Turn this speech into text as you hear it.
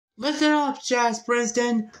Listen up, Chazz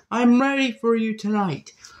Princeton. I'm ready for you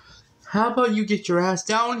tonight. How about you get your ass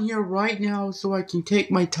down here right now so I can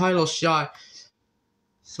take my title shot.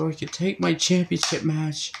 So I can take my championship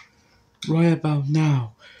match right about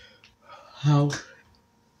now. How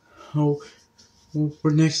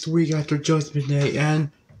for next week after Judgment Day,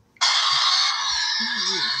 and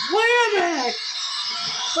wait a minute!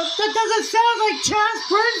 But that doesn't sound like Chazz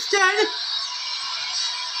Princeton!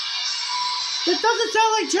 That doesn't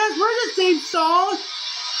sound like Chazz Princeton's theme song!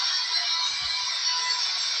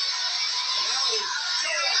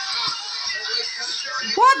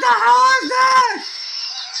 What the hell is this?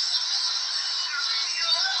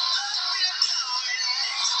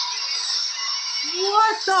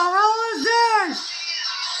 What the hell is this?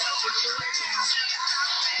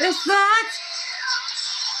 It's that?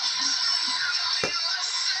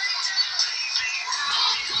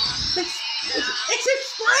 It's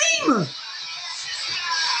extreme!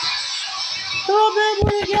 Oh man,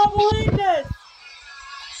 we can't believe this!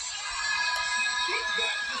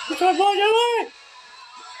 It's our budget!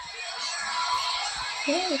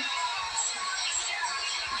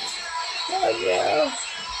 Oh yeah.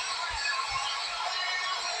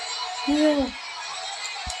 Yeah.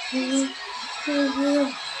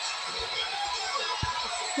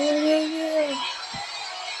 Yeah.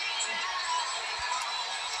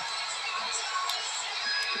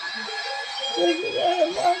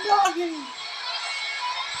 I'm knocking.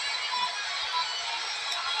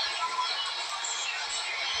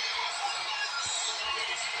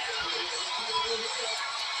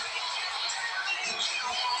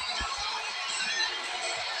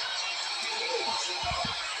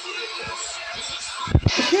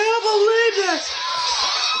 I can't believe this!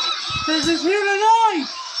 This is here tonight!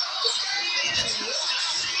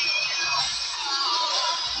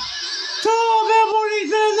 Two of everybody's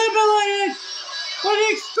been eliminated for the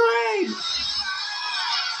extreme!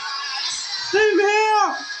 He's here!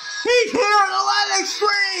 He's here in the Latin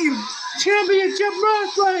Extreme! Championship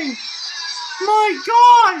Wrestling! My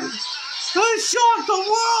God! He shocked the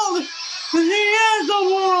world! And he is the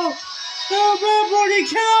world! Everybody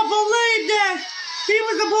cannot believe this! He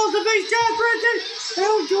was supposed to be Chazz Princeton,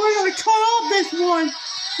 and we're gonna cut off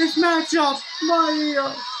this matchup, my dear.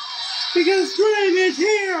 Because Extreme is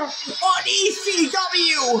here on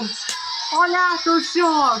ECW, on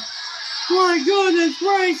Aftershock. My goodness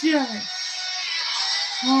gracious.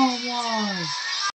 Oh my.